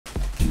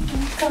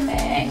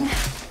coming.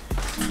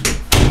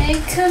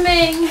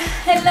 Incoming.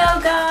 Hello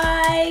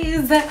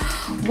guys.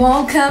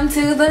 Welcome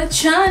to the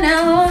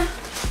channel.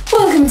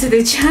 Welcome to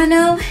the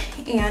channel.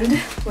 And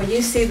when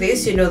you see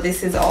this, you know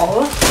this is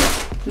all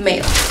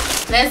mail.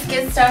 Let's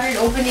get started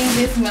opening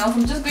this mail.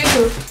 I'm just going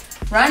to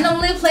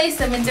randomly place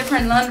them in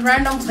different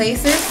random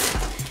places.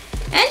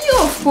 And you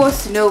of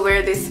course know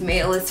where this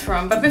mail is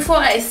from. But before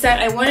I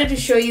start, I wanted to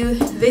show you,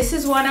 this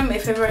is one of my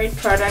favorite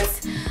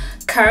products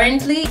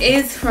currently.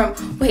 Is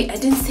from, wait, I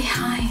didn't say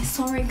hi,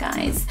 sorry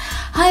guys.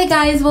 Hi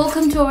guys,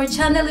 welcome to our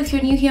channel. If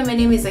you're new here, my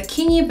name is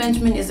Akinyi,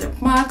 Benjamin is a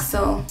mark,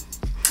 so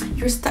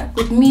you're stuck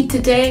with me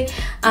today.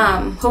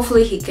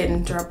 Hopefully he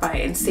can drop by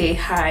and say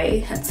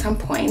hi at some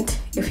point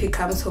if he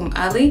comes home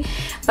early.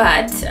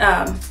 But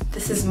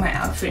this is my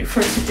outfit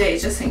for today,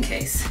 just in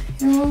case.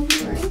 You know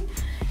what I'm wearing?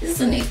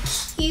 Isn't it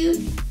cute?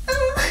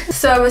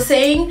 So I was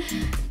saying,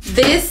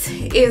 this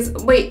is,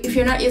 wait, if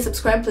you're not yet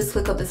subscribed, please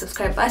click on the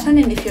subscribe button.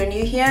 And if you're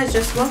new here,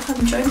 just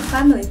welcome, join the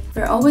family.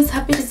 We're always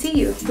happy to see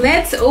you.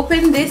 Let's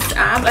open this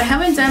up. I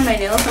haven't done my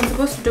nails. I'm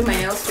supposed to do my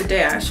nails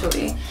today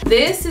actually.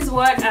 This is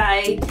what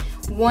I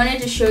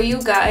wanted to show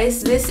you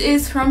guys. This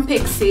is from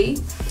Pixie,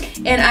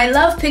 and I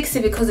love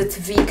Pixie because it's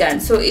vegan,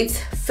 so it's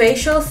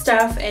facial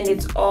stuff and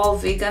it's all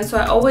vegan. So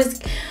I always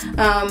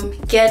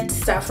get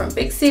stuff from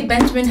Pixie.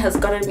 Benjamin has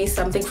gotten me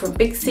something from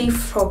Pixie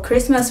for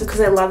Christmas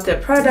because I love their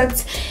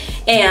products.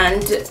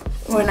 And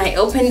when I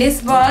open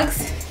this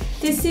box,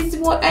 this is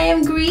what I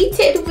am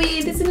greeted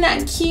with. Isn't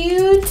that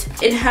cute?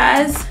 It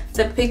has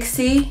the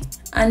Pixie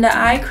under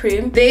eye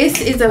cream. This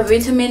is a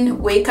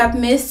vitamin wake up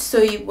mist,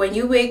 so when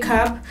you wake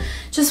up,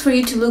 just for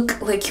you to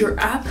look like you're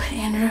up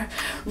and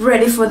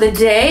ready for the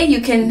day,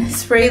 you can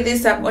spray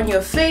this up on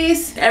your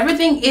face.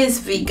 Everything is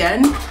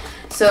vegan,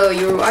 so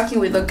you're working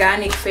with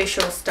organic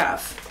facial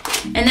stuff.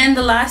 And then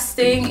the last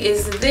thing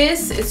is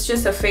this. It's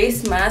just a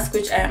face mask,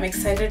 which I am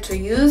excited to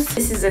use.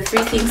 This is the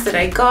 3 things that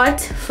I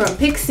got from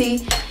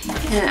Pixie,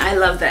 and I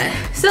love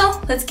that.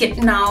 So let's get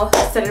now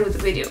started with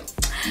the video.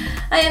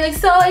 I am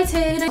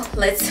excited.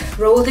 Let's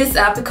roll this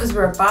up because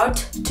we're about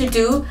to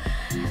do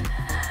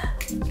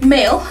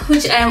mail,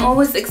 which I am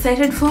always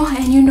excited for.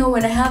 And you know,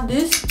 when I have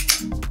this,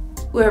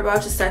 we're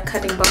about to start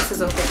cutting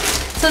boxes open.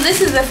 So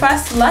this is the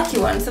first lucky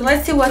one. So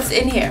let's see what's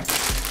in here.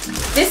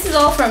 This is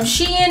all from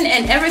Shein,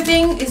 and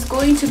everything is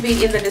going to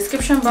be in the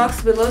description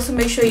box below, so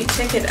make sure you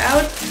check it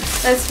out.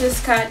 Let's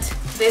just cut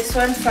this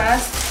one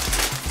first.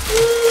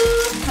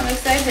 Woo, I'm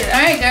excited.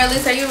 All right,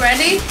 girlies, are you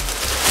ready?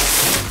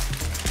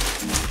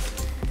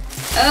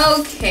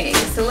 Okay,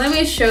 so let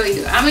me show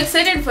you. I'm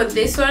excited for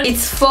this one.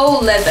 It's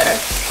faux leather.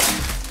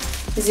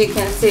 As you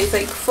can see, it's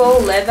like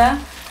faux leather,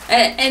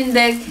 and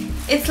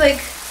it's like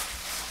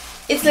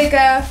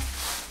a,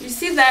 you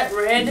see that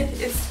red?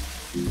 It's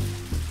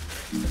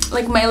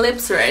like my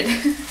lips red.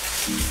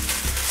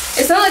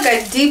 It's not like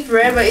a deep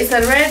red, but it's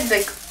a red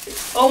like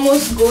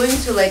almost going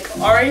to like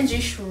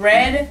orangish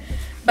red,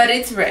 but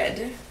it's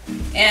red.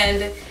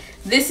 And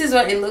this is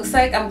what it looks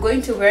like. I'm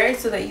going to wear it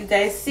so that you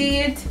guys see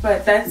it,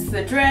 but that's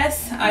the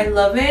dress. I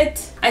love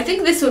it. I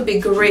think this would be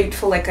great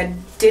for like a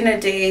dinner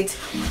date,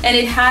 and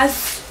it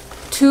has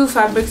 2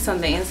 fabrics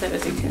on the inside,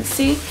 as you can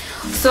see.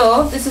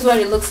 So this is what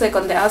it looks like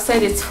on the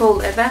outside. It's faux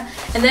leather,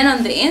 and then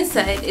on the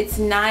inside it's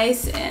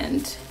nice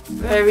and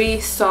very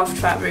soft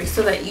fabric,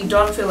 so that you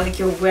don't feel like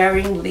you're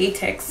wearing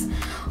latex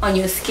on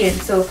your skin.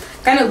 So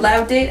kind of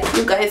loved it.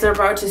 You guys are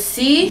about to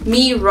see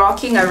me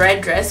rocking a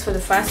red dress for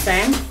the first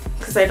time,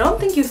 because I don't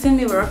think you've seen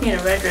me rocking a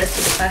red dress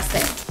for the first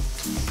time.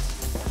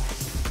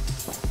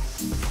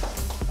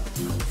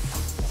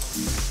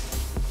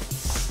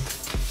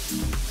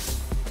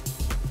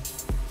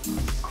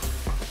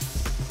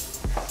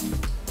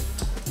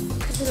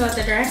 This is what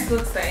the dress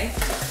looks like.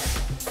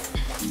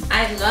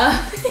 I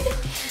love it.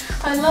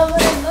 I love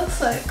what it looks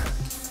like.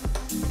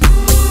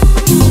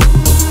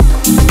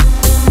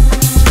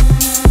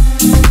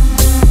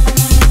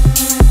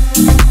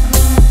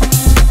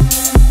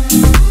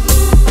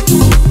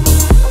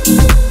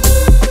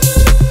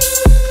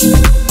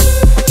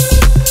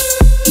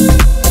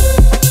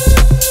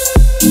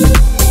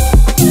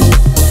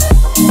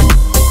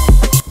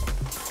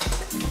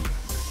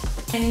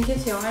 And in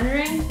case you're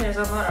wondering, there's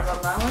a lot of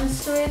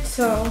allowance to it,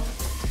 so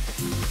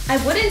I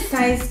wouldn't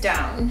size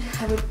down.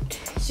 I would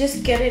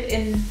just get it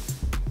in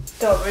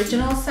the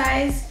original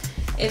size.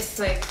 It's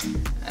like,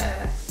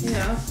 you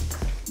know,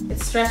 it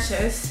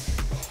stretches.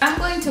 I'm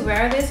going to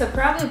wear this. I'll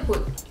probably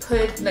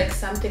put like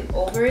something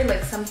over it,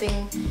 like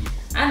something,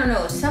 I don't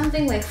know,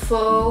 something like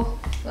faux,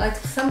 like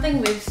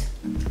something with,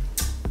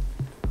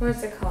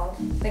 what's it called?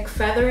 Like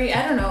feathery,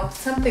 I don't know,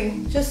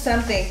 something, just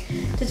something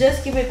to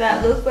just give it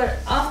that look. But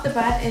off the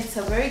bat, it's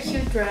a very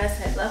cute dress.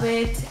 I love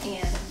it,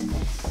 and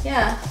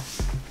yeah,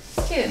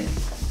 it's cute.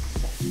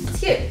 It's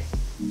cute.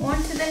 On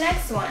to the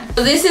next one.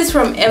 So this is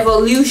from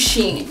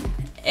Evolution.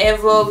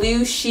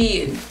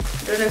 Evolution.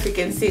 I don't know if you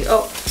can see.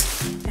 Oh,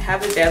 I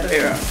have it the other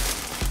way around.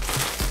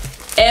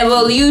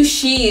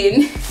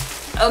 Evolution.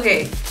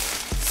 Okay,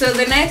 so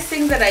the next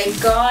thing that I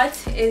got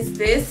is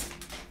this.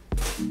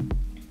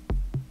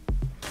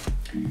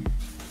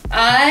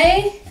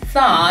 I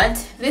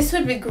thought this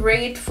would be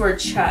great for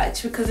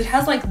church because it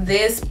has like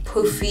this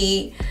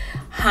puffy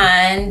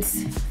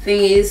hands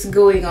thingies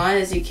going on,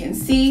 as you can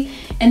see,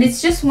 and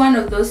it's just one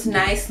of those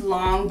nice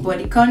long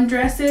bodycon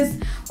dresses.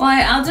 Well,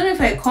 I don't know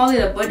if I call it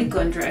a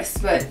bodycon dress,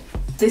 but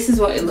this is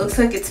what it looks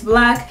like. It's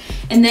black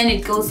and then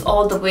it goes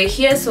all the way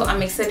here, so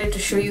I'm excited to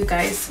show you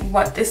guys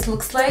what this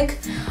looks like.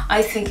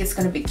 I think it's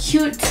gonna be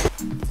cute.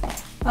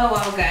 Oh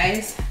wow,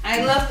 guys,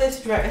 I love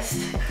this dress.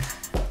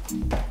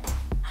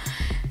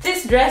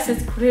 This dress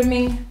is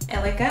screaming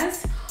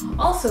elegance.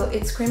 Also,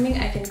 it's screaming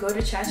I can go to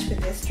church with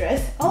this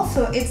dress.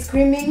 Also, it's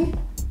screaming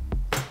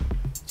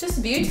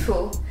just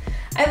beautiful.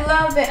 I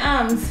love the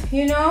arms,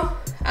 you know.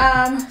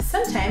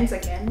 Sometimes,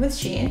 again with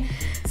Shein,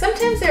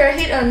 sometimes they're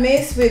hit or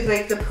miss with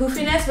like the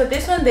poofiness, but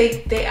this one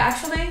they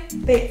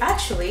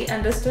actually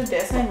understood the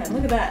assignment.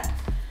 Look at that.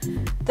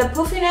 The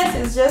poofiness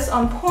is just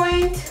on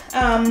point.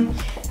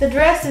 The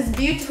dress is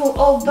beautiful,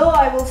 although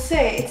I will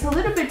say it's a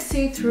little bit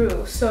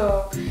see-through.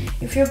 So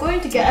if you're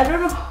going to get, I don't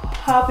know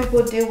how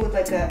people deal with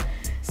like a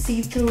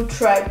see-through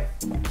type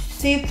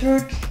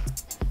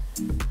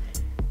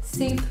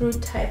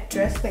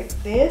dress like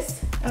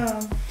this.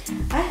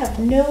 I have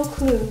no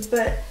clue,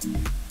 but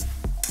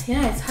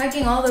yeah, it's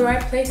hugging all the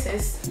right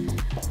places.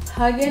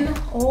 Hugging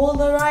all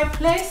the right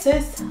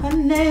places,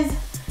 honeys.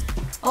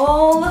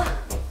 All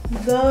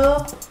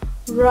the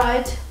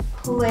right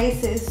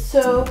places.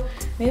 So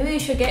maybe you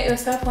should get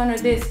yourself one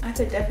of this. I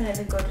could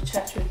definitely go to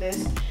church with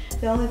this.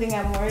 The only thing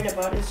I'm worried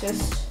about is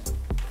just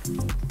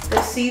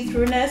the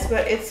see-throughness,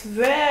 but it's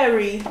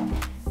very,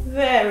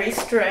 very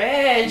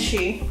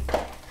stretchy.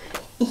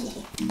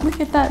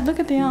 Look at that, look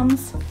at the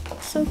arms,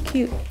 so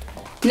cute.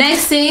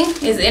 Next thing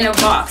is in a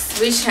box,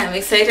 which I'm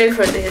excited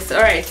for this.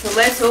 All right, so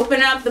let's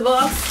open up the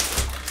box.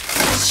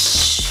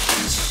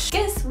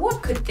 Guess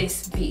what could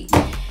this be?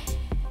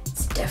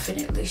 It's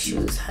definitely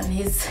shoes,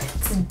 honey. It's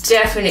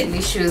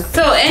definitely shoes.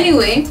 So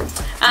anyway,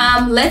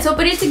 let's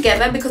open it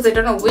together because I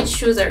don't know which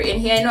shoes are in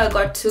here. I know I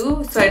got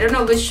two, so I don't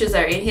know which shoes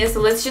are in here. So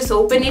let's just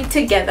open it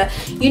together.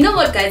 You know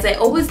what, guys? I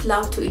always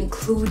love to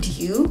include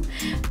you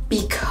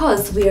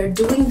because we are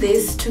doing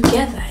this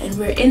together and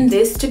we're in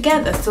this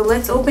together. So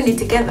let's open it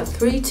together.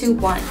 3, 2,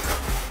 1.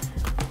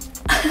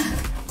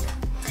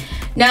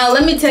 Now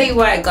let me tell you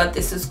why I got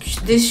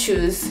these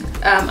shoes.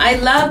 I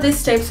love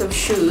these types of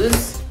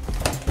shoes.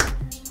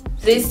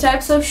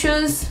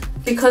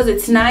 Because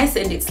it's nice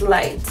and it's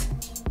light.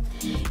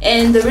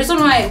 And the reason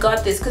why I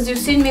got this, because you've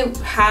seen me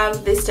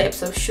have these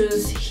types of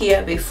shoes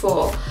here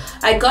before.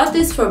 I got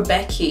this for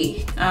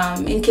Becky.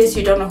 In case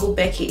you don't know who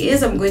Becky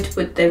is, I'm going to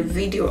put the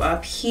video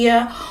up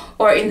here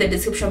or in the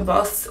description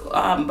box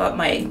about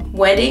my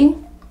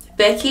wedding.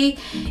 Becky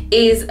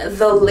is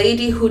the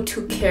lady who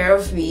took care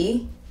of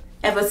me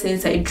ever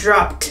since I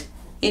dropped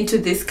into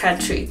this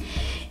country.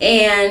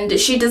 And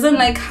she doesn't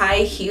like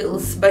high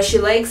heels, but she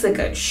likes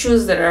like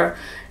shoes that are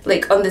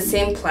like on the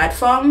same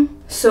platform.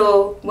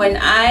 So when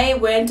I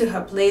went to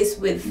her place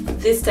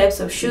with these types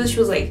of shoes, she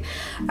was like,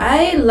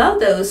 I love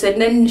those. And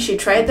then she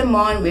tried them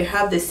on. We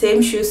have the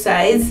same shoe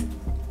size.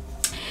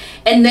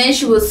 And then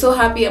she was so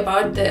happy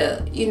about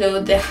the, you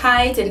know, the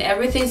height and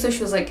everything. So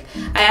she was like,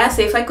 I asked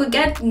her if I could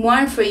get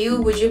one for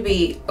you, would you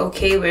be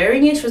okay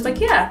wearing it? She was like,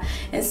 yeah.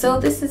 And so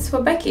this is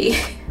for Becky.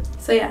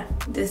 So yeah,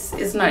 this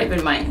is not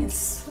even mine.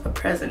 It's a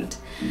present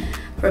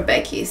for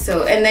Becky.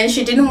 So, and then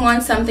she didn't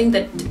want something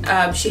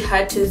that she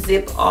had to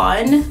zip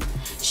on.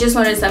 She just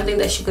wanted something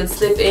that she could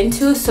slip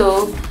into.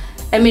 So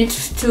I mean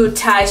to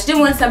tie. She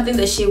didn't want something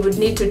that she would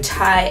need to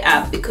tie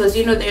up, because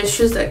you know there's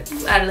shoes that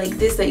are like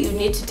this that you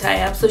need to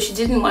tie up. So she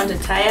didn't want to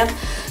tie up.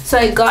 So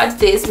I got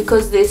this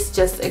because this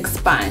just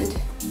expand,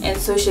 and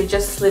so she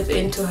just slip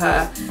into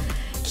her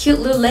cute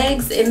little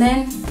legs, and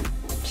then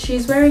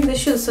she's wearing the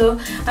shoes. So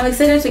I'm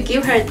excited to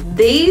give her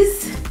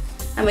these.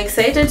 I'm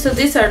excited. So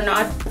these are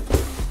not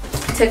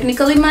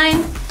technically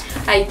mine.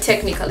 I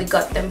technically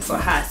got them for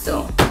her.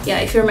 So yeah,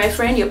 if you're my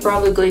friend, you're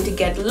probably going to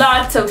get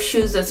lots of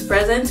shoes as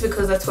presents,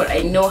 because that's what I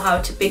know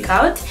how to pick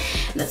out,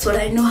 and that's what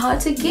I know how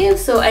to give.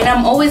 So, and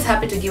I'm always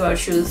happy to give out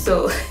shoes.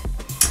 So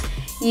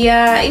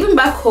yeah, even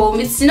back home,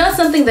 it's not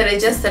something that I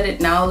just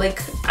started now.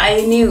 Like,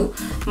 I knew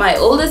my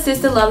older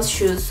sister loves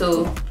shoes,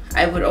 so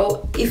I would,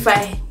 if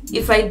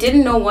I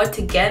didn't know what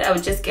to get, I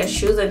would just get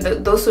shoes, and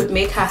those would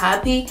make her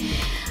happy.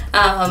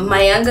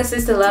 My younger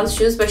sister loves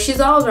shoes, but she's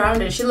all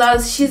rounded.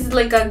 She's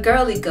like a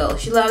girly girl.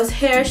 She loves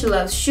hair, she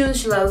loves shoes,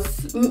 she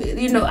loves,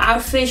 you know,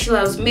 outfits, she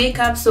loves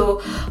makeup. So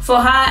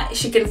for her,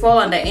 she can fall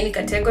under any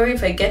category.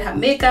 If I get her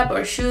makeup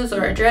or shoes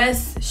or a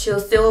dress, she'll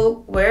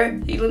still wear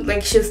it.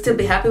 Like, she'll still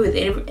be happy with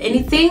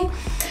anything.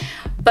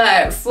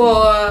 But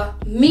for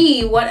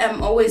me, what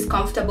I'm always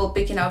comfortable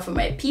picking out for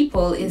my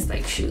people is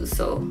like shoes.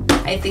 So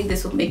I think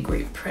this will make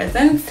great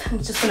presents. I'm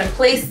just gonna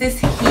place this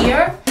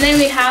here. And then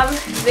we have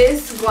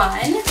this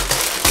one.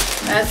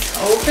 Let's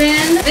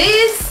open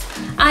this.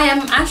 I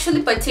am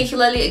actually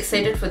particularly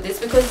excited for this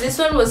because this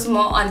one was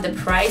more on the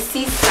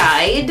pricey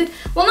side.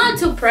 Well, not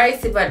too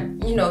pricey, but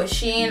you know,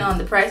 Shein on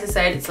the pricey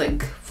side, it's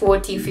like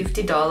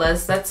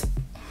 $40–50. That's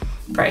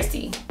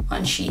pricey.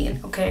 on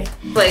Shein. Okay,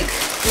 like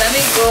let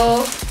me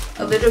go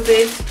a little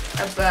bit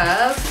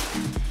above,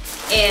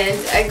 and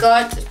I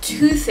got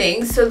two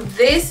things. So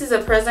this is a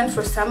present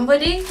for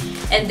somebody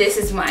and this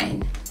is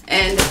mine,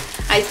 and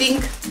I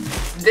think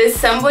this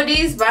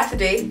somebody's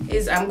birthday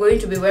is I'm going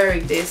to be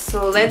wearing this.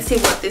 So let's see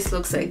what this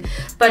looks like.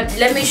 But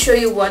let me show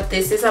you what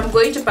this is. I'm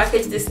going to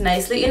package this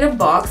nicely in a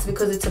box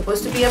because it's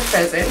supposed to be a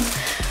present,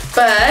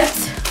 but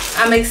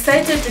I'm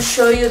excited to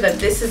show you that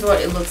this is what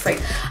it looks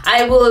like.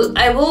 I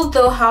will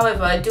though,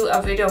 however, do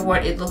a video of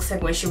what it looks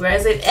like when she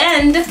wears it,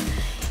 and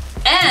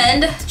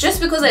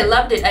just because I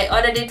loved it, I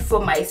ordered it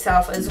for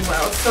myself as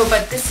well. So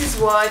but this is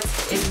what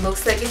it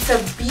looks like. It's a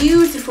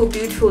beautiful,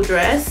 beautiful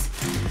dress.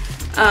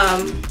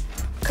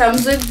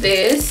 Comes with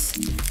this.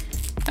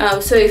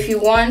 So if you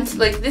want,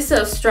 like, this is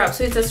a strap,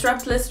 so it's a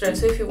strapless dress.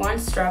 So if you want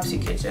straps, you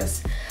can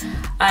just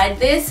add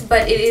this,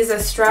 but it is a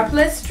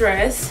strapless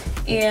dress,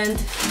 and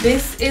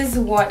this is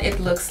what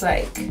it looks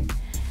like.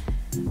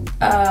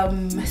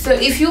 So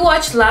if you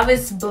watch Love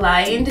is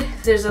Blind,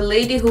 there's a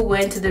lady who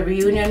went to the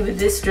reunion with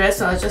this dress.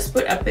 So I'll just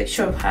put a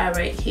picture of her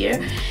right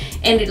here,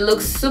 and it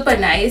looks super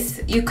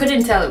nice. You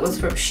couldn't tell it was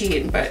from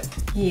Shein, but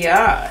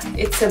yeah,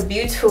 it's a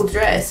beautiful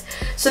dress.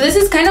 So this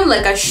is kind of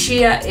like a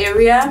sheer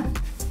area,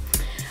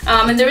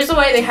 and the reason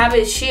why they have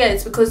it sheer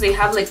is because they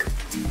have like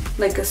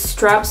a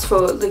straps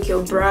for like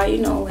your bra, you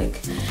know, like.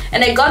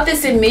 And I got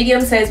this in medium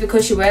size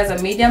because she wears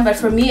a medium, but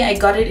for me I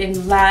got it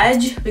in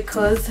large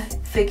because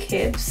thick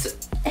hips.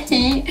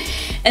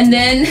 And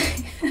then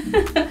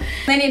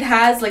it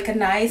has like a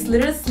nice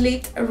little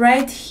slit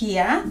right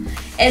here,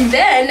 and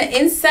then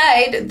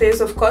inside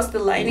there's of course the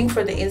lining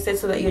for the inside,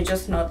 so that you're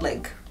just not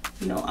like,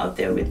 you know, out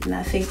there with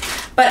nothing.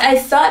 But I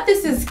thought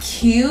this is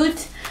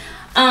cute.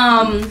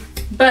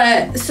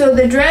 But so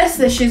the dress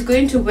that she's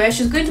going to wear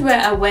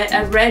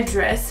a red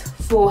dress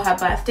for her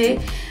birthday,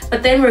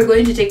 but then we're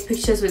going to take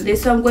pictures with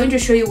this. So I'm going to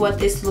show you what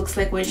this looks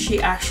like when she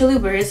actually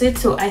wears it.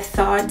 So I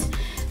thought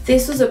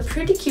this was a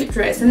pretty cute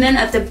dress. And then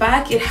at the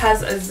back it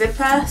has a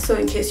zipper, so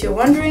in case you're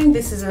wondering,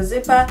 this is a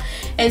zipper.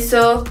 And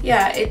so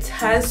yeah, it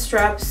has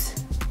straps.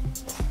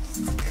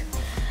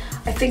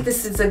 I think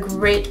this is a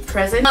great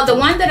present. Now the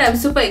one that I'm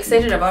super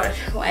excited about,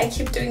 why I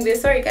keep doing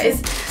this, sorry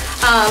guys,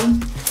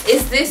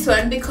 is this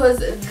one, because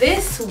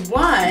this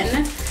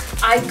one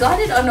I got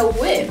it on a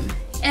whim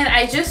and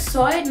I just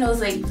saw it and I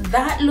was like,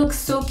 that looks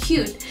so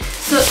cute.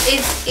 So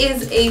it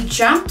is a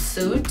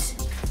jumpsuit,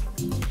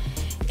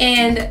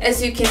 and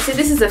as you can see,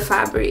 this is a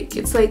fabric.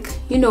 It's like,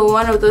 you know,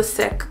 one of those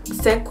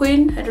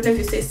sequin. I don't know if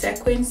you say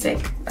sequin,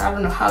 I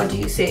don't know, how do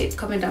you say it?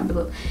 Comment down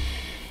below.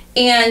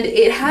 And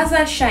it has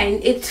a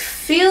shine. It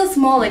feels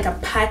more like a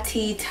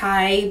party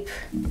type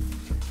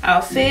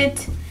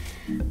outfit.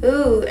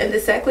 Ooh, and the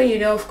sequin, you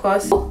know, of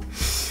course.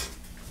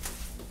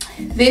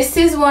 This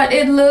is what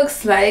it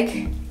looks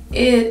like.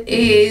 It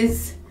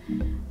is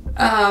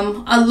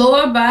a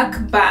lower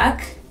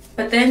back,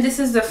 but then this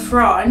is the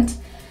front.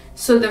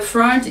 So the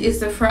front is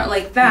the front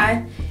like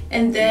that,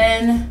 and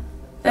then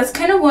that's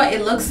kind of what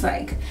it looks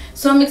like.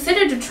 So I'm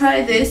excited to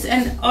try this,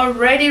 and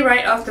already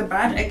right off the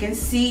bat I can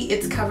see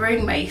it's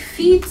covering my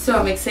feet, so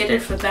I'm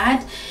excited for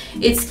that.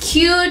 It's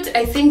cute.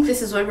 I think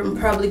this is what I'm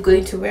probably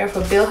going to wear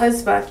for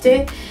Bilha's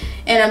birthday,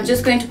 and I'm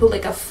just going to put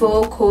like a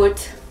faux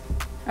coat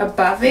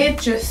above it,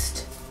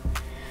 just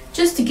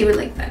to give it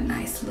like that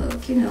nice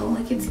look, you know,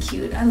 like it's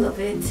cute. I love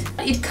it.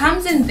 It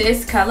comes in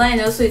this color, and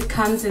also it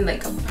comes in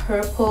like a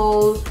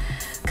purple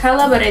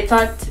color, but I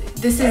thought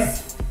this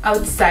is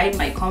outside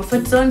my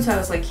comfort zone, so I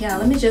was like, yeah,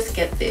 let me just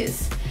get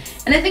this.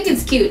 And I think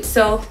it's cute,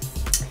 so,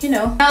 you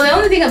know. Now the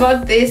only thing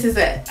about this is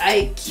that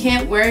I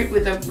can't wear it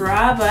with a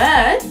bra,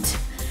 but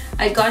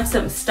I got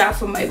some stuff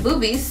for my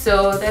boobies,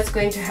 so that's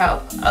going to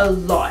help a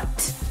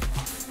lot.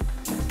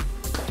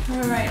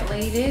 All right,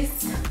 ladies.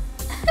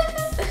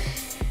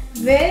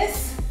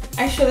 This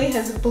actually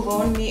has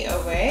blown me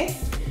away.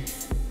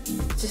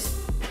 Just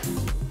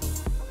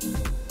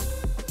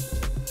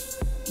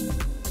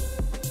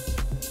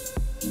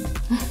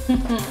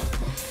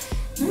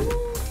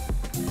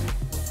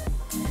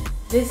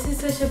this is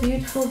such a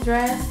beautiful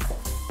dress.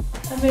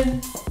 I'm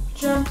in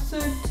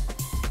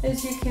jumpsuit,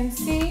 as you can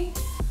see,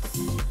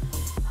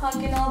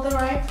 hung in all the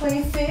right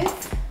places.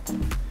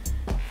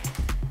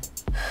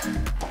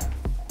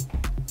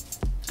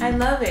 I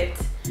love it.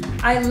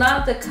 I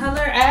love the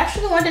color. I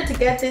actually wanted to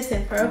get this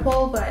in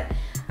purple, but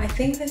I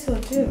think this will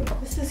do.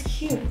 This is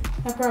cute.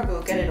 I probably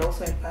will get it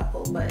also in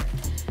purple, but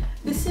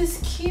this is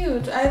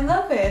cute. I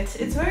love it.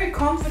 It's very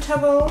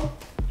comfortable.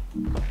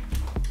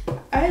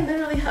 I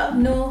literally have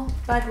no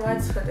bad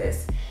words for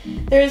this.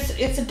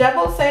 It's a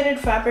double-sided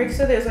fabric,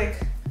 so there's like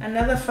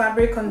another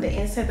fabric on the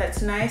inside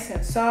that's nice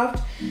and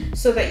soft,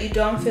 so that you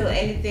don't feel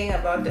anything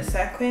about the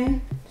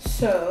sequin.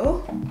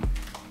 So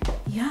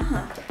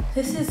yeah,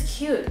 this is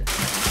cute.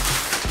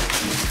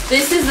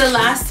 This is the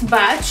last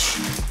batch.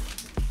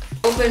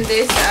 Open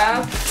this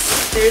up.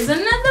 There's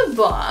another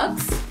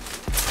box.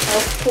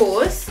 Of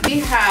course, we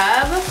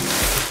have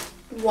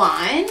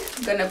one.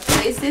 I'm gonna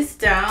place this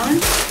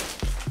down.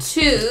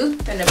 Two,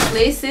 gonna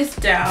place this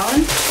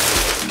down.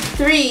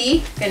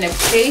 3, gonna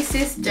place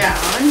this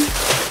down.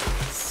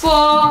 4,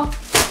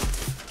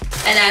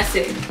 and that's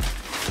it.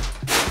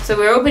 So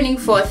we're opening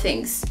 4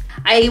 things.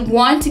 I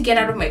want to get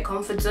out of my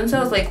comfort zone, so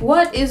I was like,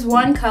 what is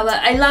one color?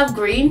 I love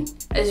green,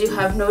 as you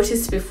have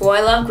noticed before.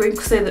 I love green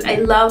because I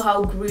love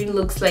how green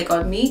looks like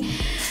on me.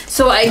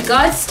 So I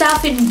got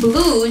stuff in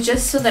blue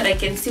just so that I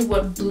can see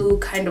what blue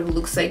kind of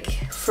looks like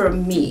for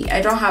me.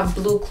 I don't have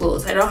blue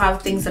clothes. I don't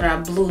have things that are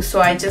blue.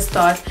 So I just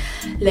thought,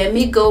 let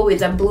me go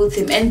with a blue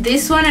theme. And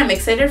this one I'm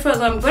excited for.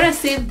 So I'm going to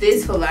save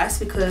this for last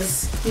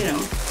because, you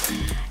know.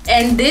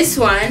 And this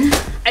one,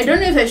 I don't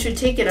know if I should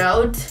take it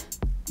out,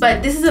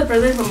 but this is a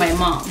present from my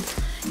mom.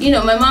 You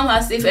know, my mom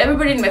has, if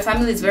everybody in my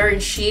family is wearing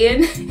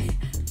Shein,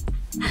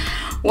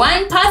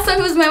 one person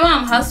who's my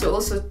mom has to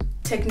also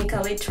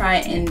technically try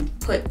and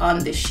put on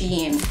the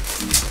Shein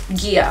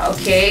gear,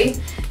 okay?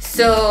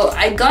 So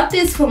I got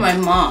this for my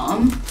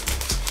mom,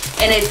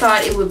 and I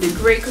thought it would be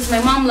great because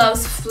my mom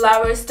loves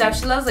flower stuff.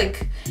 She loves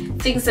like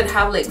things that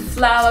have like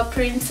flower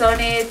prints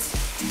on it,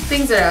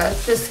 things that are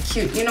just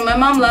cute. You know, my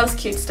mom loves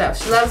cute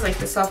stuff. She loves like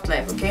the soft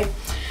life, okay?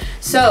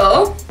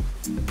 So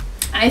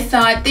I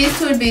thought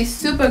this would be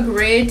super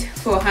great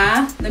for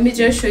her. Let me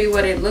just show you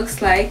what it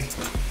looks like.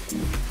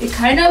 It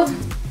kind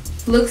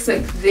of looks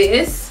like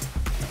this.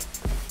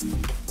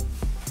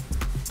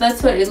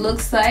 That's what it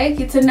looks like.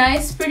 It's a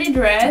nice pretty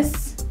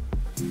dress.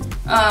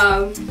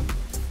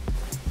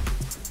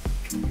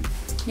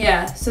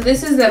 Yeah, so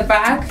this is the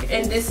back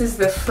and this is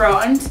the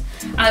front.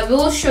 I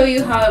will show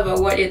you,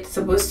 however, what it's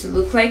supposed to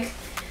look like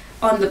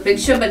on the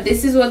picture, but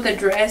this is what the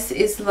dress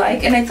is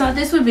like, and I thought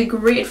this would be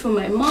great for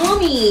my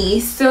mommy.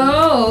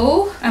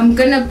 So I'm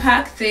gonna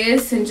pack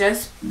this and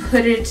just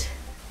put it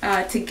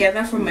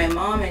together for my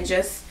mom, and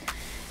just,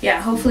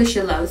 yeah, hopefully she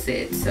loves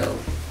it. So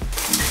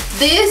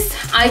this,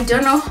 I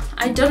don't know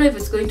if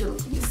it's going to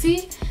look, you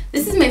see,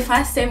 this is my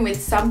first time with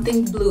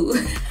something blue.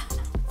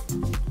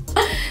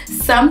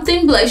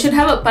 Something blue. I should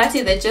have a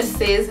party that just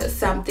says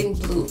something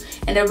blue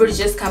and everybody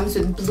just comes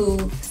with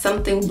blue,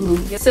 something blue.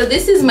 So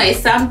this is my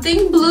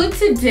something blue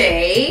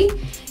today,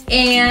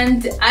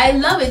 and I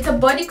love it. It's a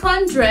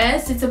bodycon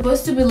dress. It's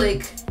supposed to be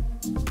like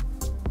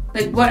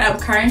what I'm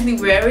currently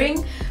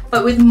wearing,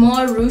 but with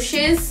more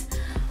ruches.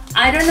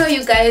 I don't know,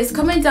 you guys,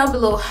 comment down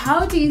below,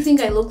 how do you think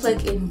I look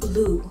like in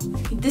blue?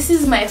 This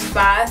is my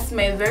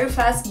very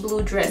first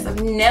blue dress.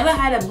 I've never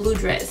had a blue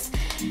dress.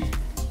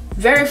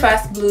 Very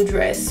fast blue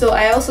dress. So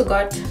I also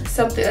got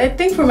something, I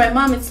think for my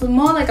mom it's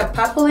more like a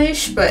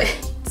purplish, but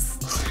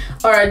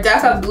or a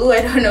darker blue,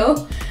 I don't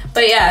know.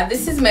 But yeah,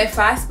 this is my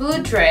fast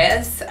blue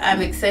dress.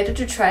 I'm excited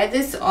to try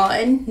this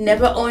on.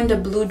 Never owned a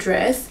blue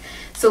dress.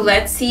 So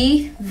let's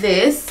see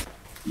this.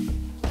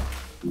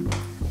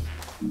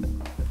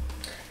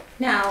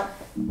 Now,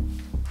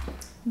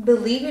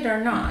 believe it or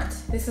not,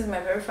 this is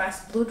my very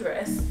first blue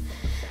dress.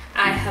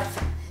 I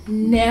have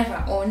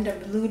never owned a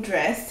blue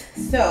dress.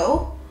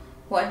 So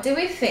what do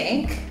we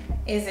think?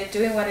 Is it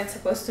doing what it's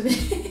supposed to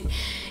be?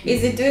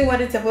 Is it doing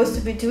what it's supposed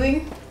to be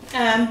doing?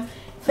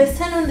 If I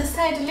stand on the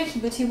side a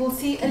little bit, you will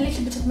see a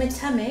little bit of my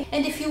tummy.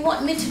 And if you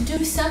want me to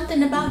do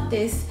something about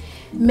this,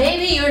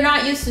 maybe you're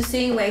not used to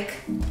seeing like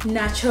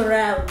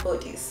natural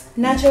bodies.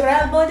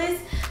 Natural bodies,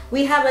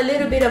 we have a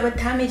little bit of a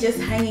tummy just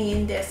hanging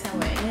in there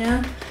somewhere, you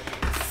know?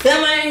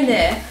 Somewhere in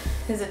there,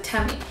 there's a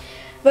tummy.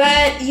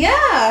 But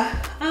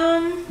yeah,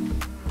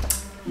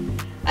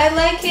 I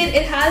like it.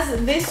 It has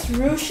this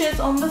ruches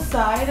on the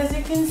side, as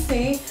you can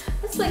see.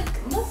 That's like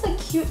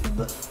cute.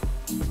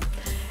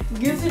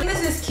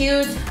 This is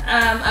cute.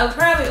 I'll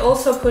probably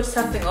also put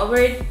something over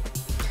it,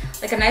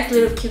 like a nice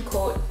little cute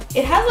coat.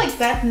 It has like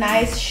that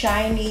nice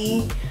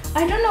shiny,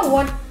 I don't know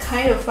what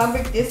kind of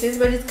fabric this is,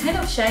 but it's kind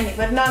of shiny,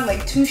 but not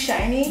like too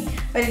shiny,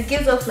 but it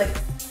gives off like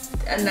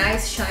a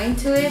nice shine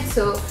to it.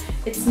 So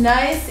it's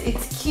nice,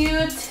 it's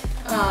cute,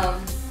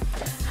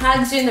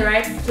 hugs you in the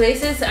right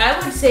places. I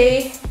would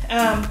say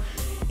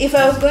if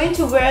I was going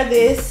to wear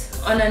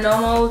this on a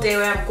normal day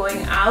where I'm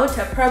going out,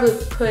 I'd probably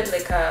put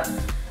like a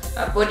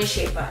body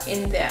shaper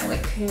in there,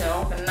 like, you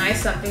know, a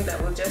nice something that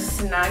will just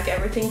snag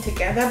everything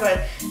together.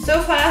 But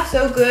so far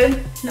so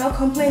good, no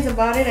complaints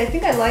about it. I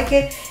think I like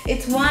it.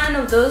 It's one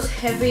of those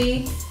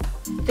heavy,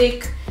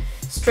 thick,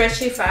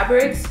 stretchy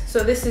fabrics,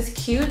 so this is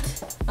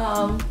cute.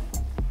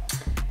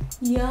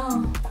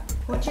 Yeah,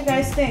 what you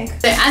guys think?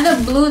 The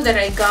other blue that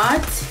I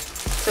got,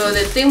 so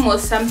the theme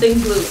was something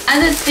blue.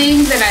 Other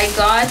thing that I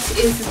got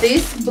is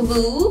this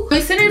blue. I'm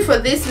excited for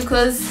this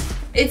because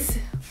it's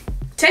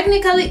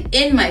technically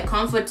in my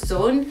comfort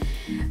zone.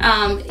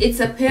 It's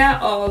a pair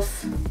of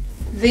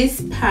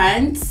these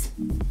pants,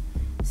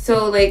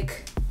 so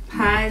like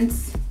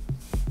pants,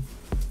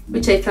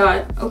 which I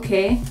thought,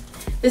 okay,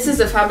 this is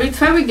the fabric.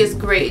 Fabric is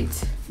great.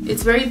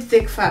 It's very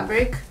thick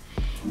fabric,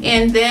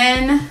 and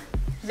then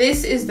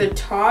this is the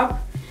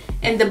top,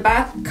 and the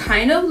back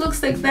kind of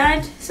looks like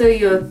that. So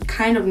you're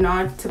kind of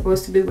not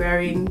supposed to be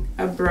wearing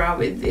a bra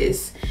with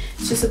this.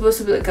 It's just supposed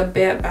to be like a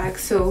bare back,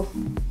 so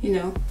you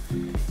know.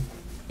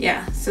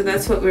 Yeah, so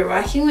that's what we're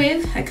rocking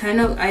with.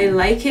 I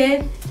like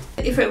it.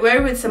 If I wear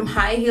it with some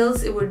high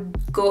heels, it would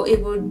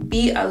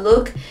be a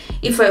look.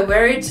 If I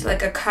wear it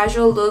like a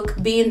casual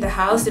look, be in the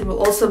house, it will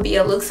also be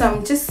a look. So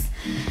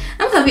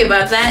I'm happy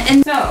about that.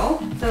 And so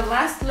the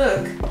last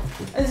look,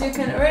 as you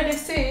can already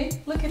see,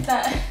 look at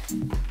that.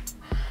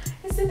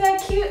 Isn't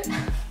that cute?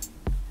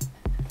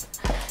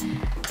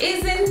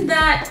 Isn't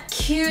that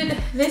cute?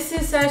 This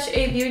is such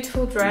a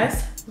beautiful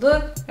dress.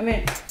 Look,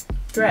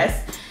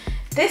 dress.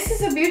 This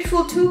is a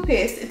beautiful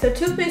two-piece. It's a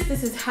two-piece.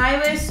 This is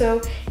high-waist, so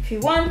if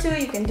you want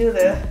to, you can do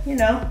the,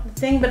 the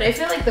thing. But I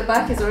feel like the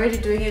back is already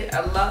doing it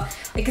a lot.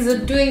 Like,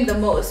 it's doing the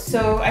most.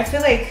 So I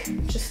feel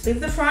like just leave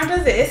the front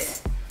as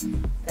this.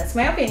 That's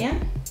my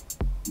opinion.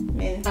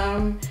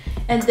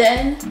 And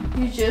then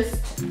you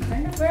just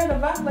kind of wear the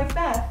back like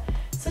that.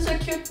 Such a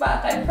cute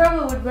back. I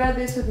probably would wear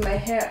this with my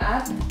hair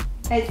up.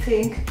 I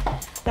think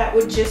that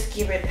would just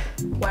give it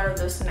one of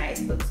those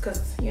nice looks,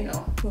 because we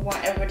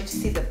want everybody to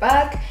see the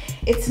back.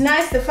 It's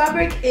nice. The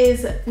fabric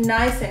is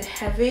nice and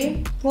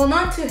heavy. Well,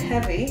 not too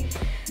heavy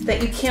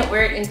that you can't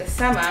wear it in the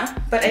summer,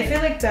 but I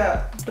feel like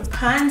the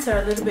pants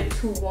are a little bit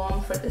too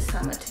warm for the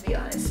summer, to be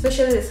honest,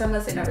 especially the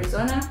summers in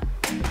Arizona.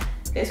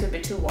 This would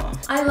be too warm.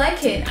 I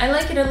like it. I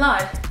like it a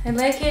lot. I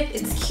like it.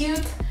 It's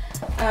cute.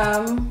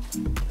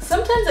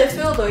 Sometimes I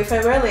feel though, if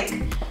I wear like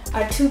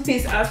a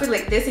two-piece outfit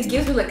like this, it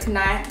gives me like a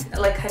NAS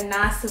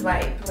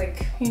vibe.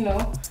 Like,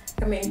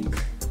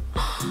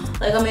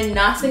 like I'm in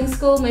nursing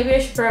school. Maybe I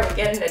should probably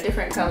get in a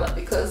different color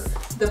because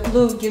the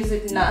blue gives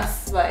it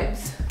NAS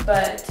vibes.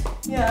 But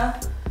yeah,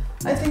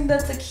 I think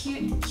that's a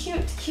cute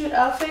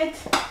outfit.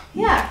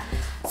 Yeah.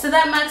 So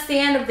that marks the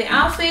end of the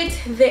outfit.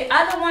 The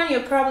other one,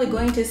 you're probably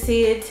going to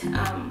see it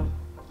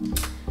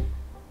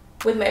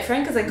with my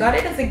friend, because I got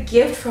it as a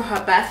gift for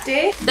her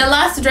birthday. The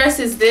last dress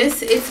is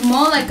this. It's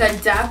more like a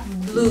dark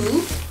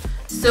blue.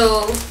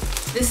 So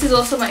this is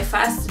also my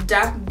first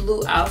dark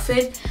blue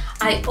outfit.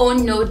 I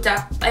own no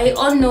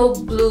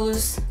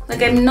blues.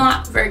 Like, I'm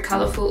not very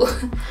colorful.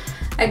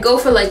 I go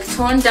for like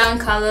toned down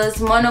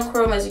colors,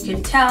 monochrome, as you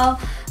can tell.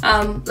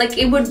 Like,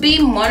 it would be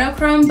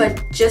monochrome,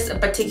 but just a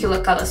particular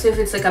color. So if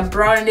it's like a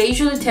brown, I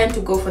usually tend to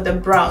go for the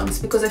browns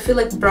because I feel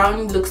like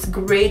brown looks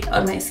great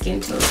on my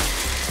skin tone.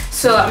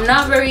 So I'm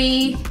not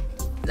very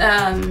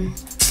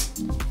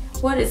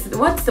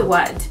what's the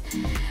word?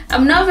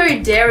 I'm not very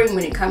daring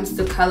when it comes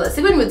to colors.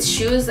 Even with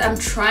shoes, I'm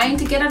trying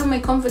to get out of my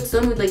comfort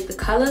zone with like the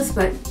colors,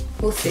 but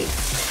we'll see.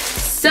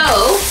 So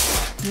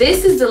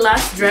this is the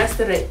last dress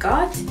that I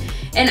got,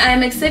 and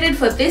I'm excited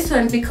for this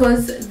one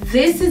because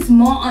this is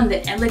more on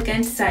the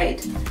elegant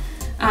side.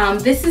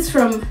 This is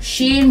from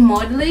Shein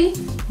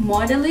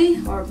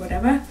Modelly or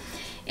whatever,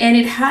 and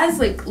it has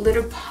like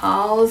little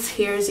pearls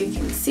here, as you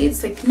can see.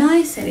 It's like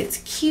nice and it's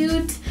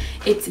cute,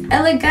 it's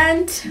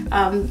elegant.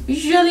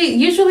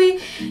 Usually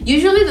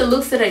the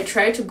looks that I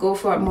try to go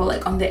for are more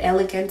like on the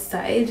elegant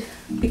side,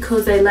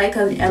 because I like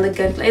an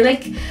elegant, I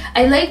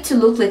like to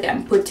look like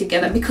I'm put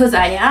together, because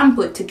I am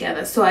put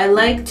together. So I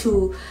like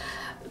to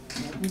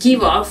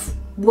give off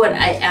what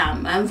I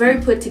am. I'm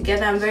very put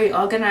together, I'm very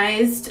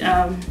organized.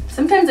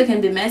 Sometimes I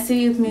can be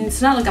messy. I mean,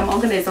 it's not like I'm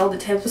organized all the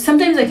time, so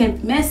sometimes I can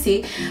be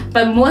messy,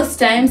 but most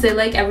times I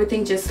like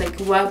everything just like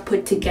well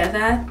put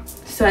together.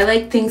 So I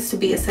like things to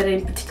be a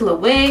certain particular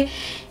way,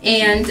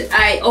 and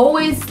I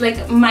always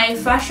like my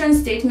fashion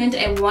statement.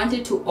 I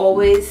wanted to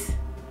always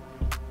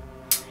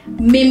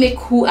mimic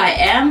who I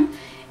am,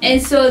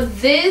 and so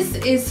this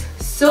is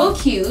so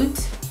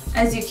cute,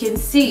 as you can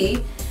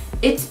see.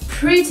 It's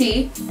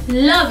pretty,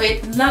 love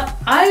it.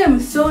 I am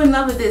so in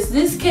love with this.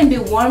 This can be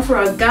worn for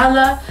a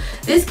gala,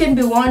 this can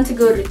be worn to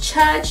go to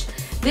church,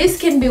 this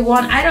can be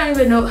worn, I don't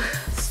even know.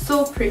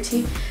 So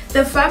pretty.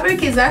 The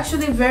fabric is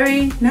actually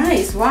very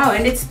nice. Wow,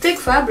 and it's thick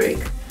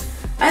fabric.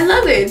 I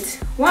love it.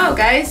 Wow,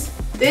 guys,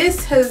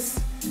 this has,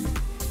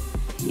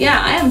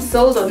 yeah, I am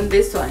sold on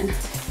this one.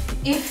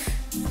 If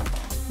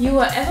you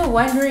were ever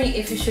wondering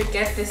if you should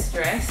get this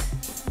dress,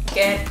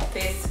 get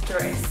this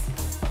dress.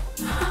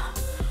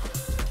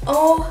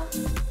 Oh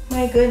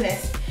my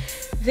goodness,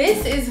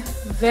 this is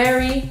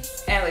very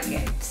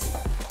elegant.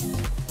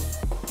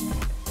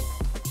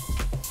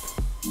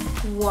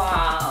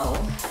 Wow.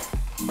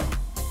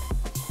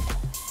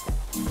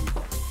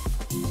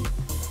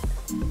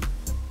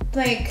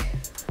 Like,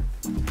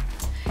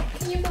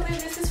 can you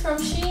believe this is from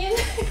Shein?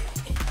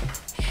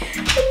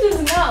 It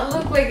does not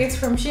look like it's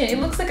from Shein. It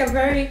looks like a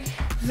very,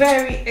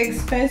 very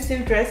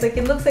expensive dress. Like,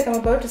 it looks like I'm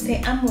about to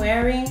say I'm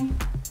wearing,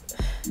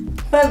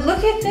 but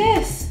look at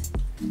this.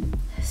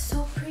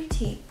 So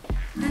pretty.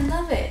 I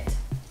love it.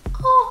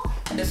 Oh.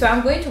 So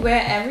I'm going to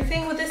wear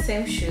everything with the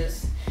same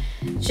shoes,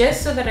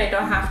 just so that I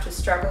don't have to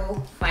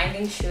struggle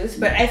finding shoes.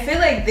 But I feel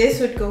like this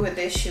would go with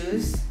these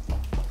shoes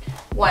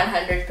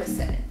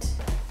 100%.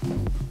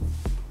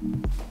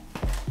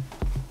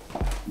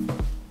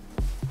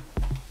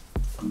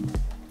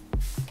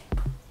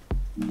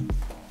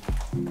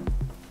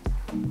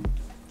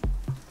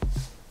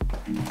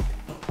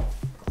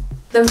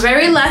 The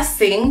very last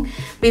thing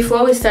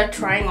before we start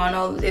trying on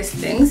all these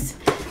things,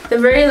 the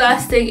very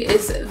last thing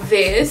is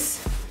this.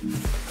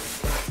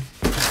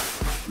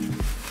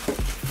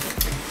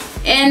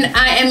 And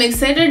I am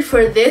excited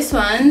for this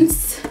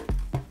ones,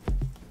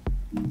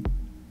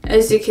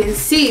 as you can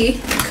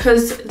see,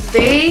 because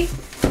they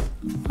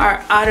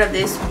are out of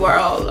this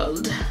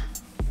world.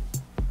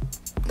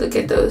 Look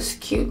at those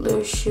cute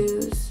little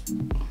shoes.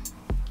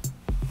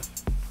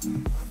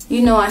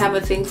 You know I have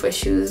a thing for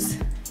shoes.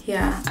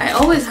 Yeah, I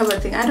always have a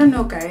thing. I don't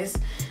know, guys.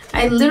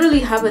 I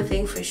literally have a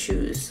thing for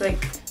shoes.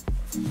 Like,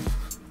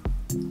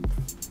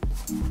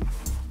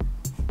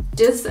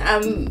 just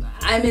I'm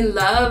in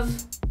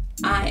love.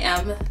 I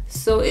am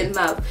so in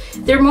love.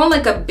 They're more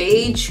like a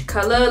beige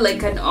color,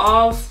 like an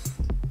off,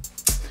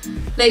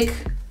 like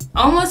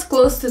almost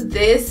close to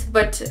this,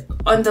 but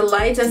on the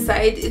lighter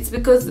side. It's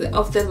because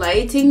of the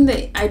lighting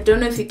that I don't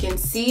know if you can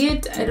see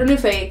it. I don't know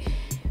if I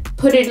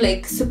put it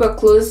like super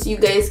close you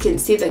guys can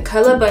see the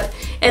color. But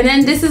and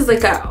then this is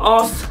like a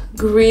off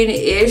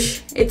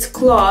greenish. It's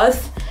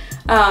cloth,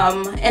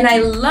 and I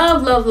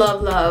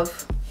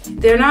love.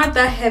 They're not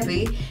that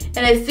heavy,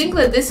 and I think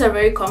that these are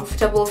very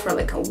comfortable for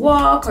like a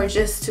walk or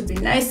just to be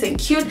nice and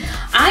cute.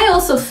 I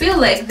also feel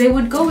like they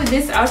would go with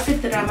this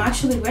outfit that I'm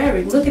actually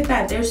wearing. Look at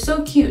that, they're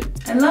so cute.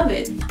 I love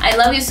it. I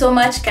love you so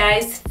much,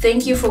 guys.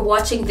 Thank you for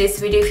watching this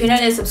video. If you're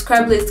not yet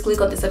subscribed, please click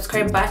on the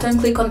subscribe button,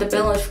 click on the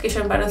bell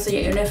notification button so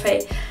you're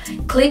notified.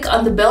 Click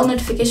on the bell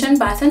notification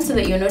button so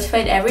that you're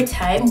notified every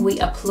time we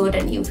upload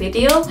a new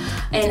video.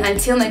 And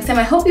until next time,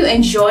 I hope you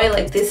enjoy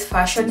like this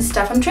fashion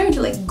stuff. I'm trying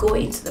to like go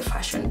into the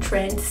fashion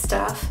trend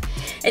stuff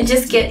and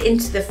just get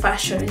into the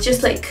fashion and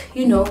just like,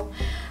 you know,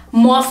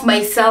 morph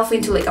myself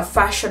into like a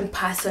fashion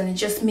person and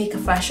just make a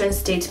fashion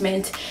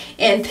statement.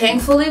 And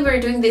thankfully we're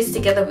doing this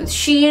together with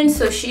Shein.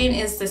 So Shein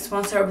is the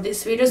sponsor of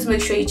this video, so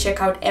make sure you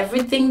check out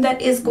everything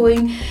that is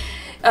going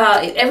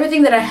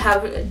everything that I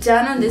have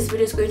done on this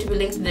video is going to be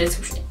linked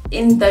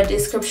in the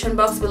description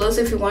box below.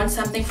 So if you want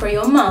something for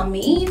your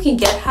mommy, you can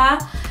get her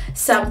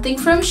something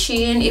from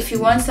Shein. If you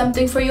want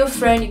something for your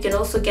friend, you can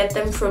also get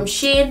them from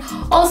Shein.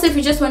 Also, if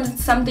you just want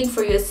something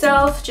for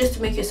yourself, just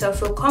to make yourself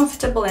feel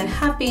comfortable and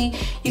happy,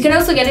 you can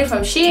also get it from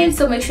Shein.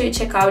 So make sure you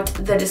check out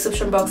the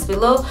description box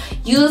below.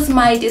 Use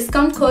my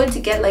discount code to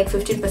get like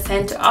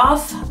 15%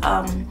 off.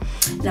 And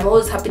I'm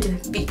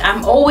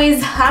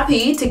always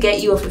happy to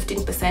get you a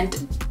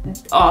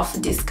 15% off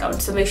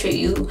discount. So make sure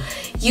you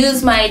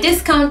use my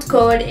discount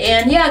code.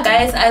 And yeah,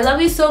 guys, I love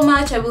you so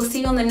much. I will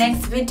see you on the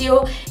next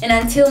video, and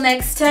until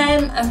next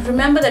time,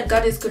 remember that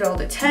God is good all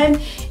the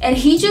time, and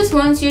he just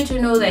wants you to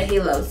know that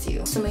he loves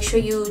you. So make sure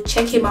you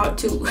check him out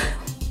too.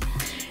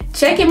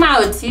 Check him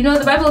out. You know,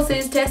 the Bible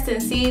says test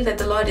and see that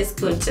the Lord is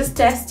good. Just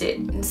test it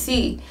and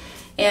see,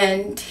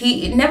 and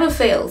he never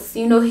fails.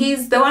 You know,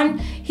 he's the one,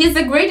 he's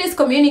the greatest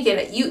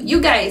communicator. You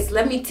guys,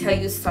 let me tell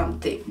you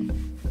something.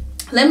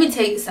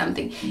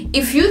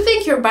 If you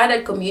think you're bad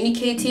at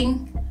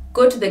communicating,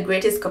 go to the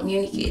greatest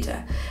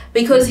communicator,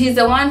 because he's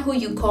the one who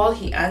you call,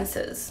 he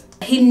answers.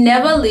 He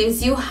never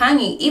leaves you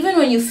hanging. Even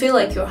when you feel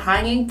like you're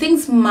hanging,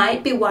 things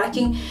might be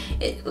working.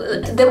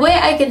 The way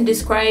I can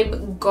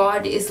describe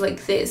God is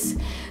like this.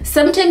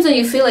 Sometimes when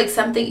you feel like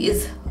something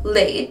is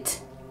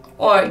late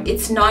or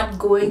it's not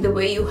going the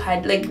way you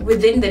had, like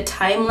within the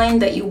timeline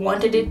that you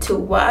wanted it to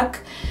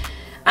work.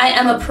 I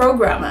am a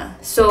programmer,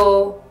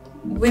 so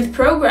with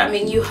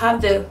programming you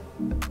have the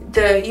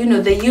you know,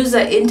 the user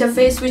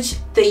interface, which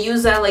the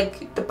user,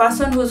 like the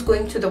person who's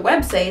going to the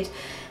website,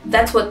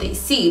 that's what they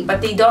see, but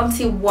they don't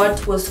see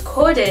what was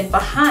coded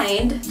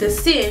behind the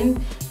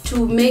scene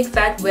to make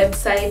that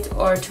website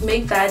or to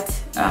make that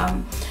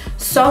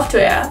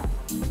software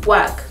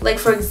work. Like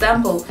for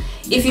example,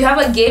 if you have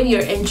a game you're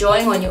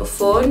enjoying on your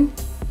phone,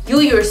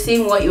 you're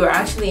seeing what you're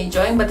actually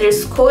enjoying, but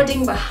there's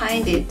coding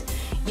behind it.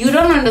 You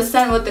don't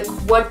understand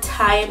what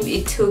time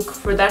it took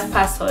for that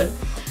person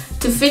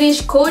to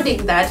finish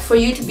coding that for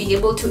you to be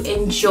able to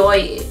enjoy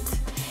it.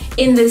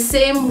 In the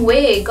same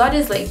way, God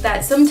is like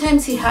that.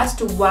 Sometimes he has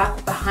to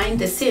work behind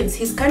the scenes.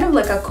 He's kind of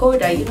like a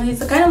coder, you know,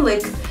 he's kind of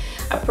like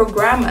a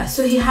programmer.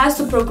 So he has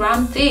to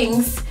program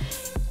things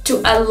to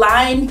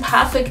align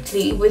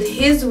perfectly with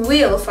his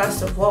will,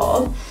 first of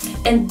all,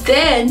 and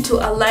then to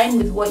align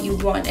with what you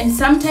want. And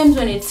sometimes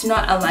when it's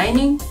not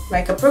aligning,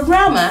 like a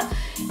programmer,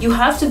 you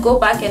have to go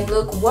back and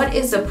look, what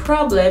is the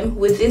problem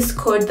with this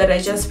code that I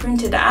just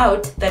printed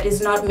out that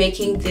is not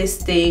making this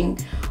thing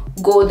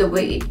go the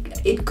way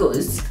it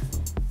goes.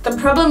 The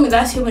problem with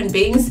us human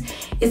beings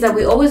is that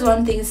we always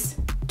want things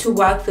to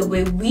work the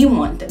way we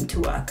want them to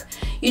work.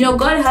 You know,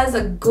 God has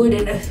a good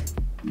and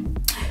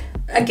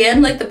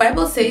again, like the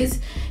Bible says,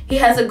 he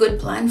has a good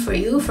plan for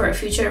you, for a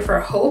future, for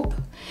hope.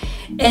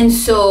 And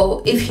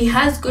so if he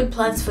has good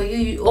plans for you,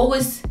 you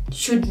always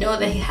should know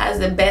that he has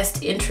the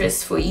best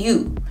interest for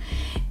you.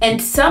 And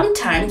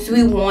sometimes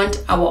we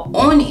want our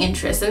own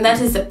interest, and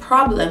that is the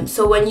problem.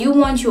 So when you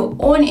want your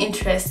own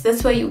interest,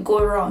 that's where you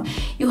go wrong.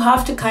 You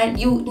have to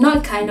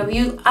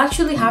you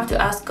actually have to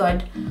ask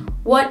God,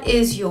 what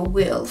is your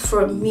will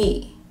for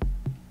me?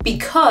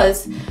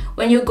 Because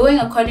when you're going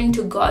according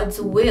to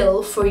God's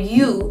will for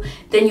you,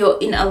 then you're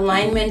in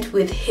alignment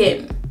with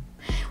him.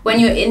 When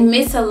you're in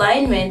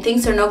misalignment,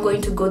 things are not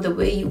going to go the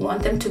way you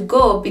want them to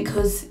go,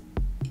 because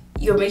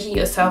you're making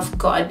yourself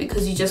God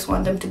because you just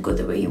want them to go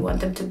the way you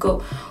want them to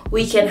go.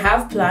 We can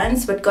have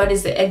plans, but God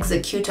is the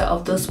executor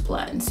of those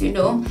plans, you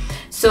know.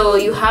 So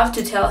you have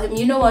to tell him,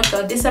 you know what,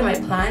 God, these are my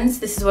plans,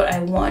 this is what I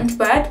want,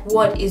 but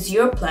what is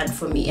your plan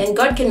for me? And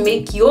God can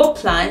make your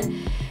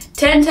plan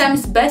 10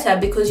 times better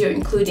because you're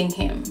including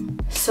him.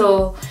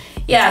 So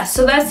yeah,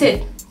 so that's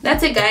it,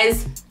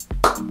 guys.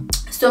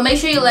 So make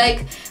sure you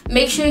like,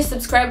 make sure you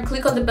subscribe,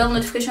 click on the bell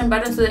notification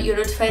button so that you're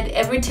notified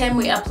every time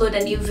we upload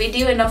a new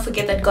video. And don't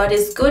forget that God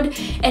is good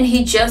and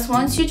he just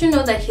wants you to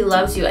know that he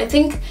loves you. I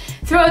think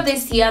throughout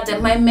this year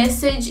that my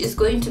message is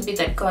going to be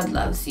that God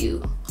loves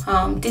you,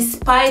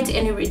 despite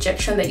any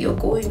rejection that you're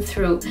going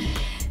through.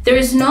 There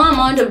is no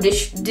amount of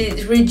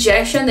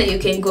rejection that you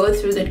can go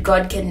through that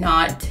God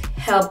cannot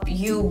help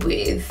you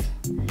with.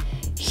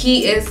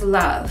 He is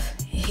love.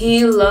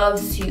 He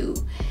loves you.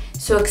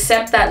 So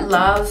accept that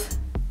love,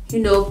 you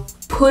know,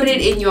 put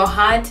it in your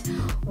heart,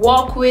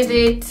 walk with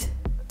it,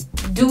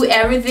 do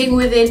everything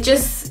with it.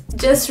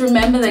 Just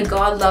remember that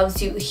God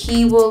loves you.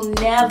 He will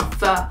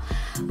never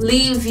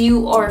leave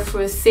you or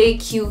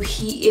forsake you.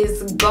 He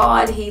is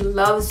God. He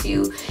loves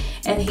you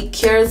and he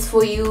cares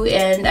for you.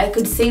 And I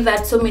could say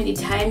that so many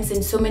times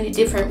in so many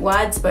different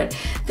words, but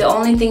the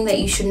only thing that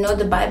you should know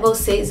the Bible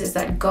says is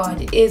that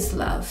God is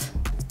love.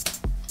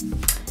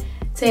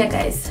 So yeah,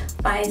 guys,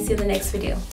 bye. See you in the next video.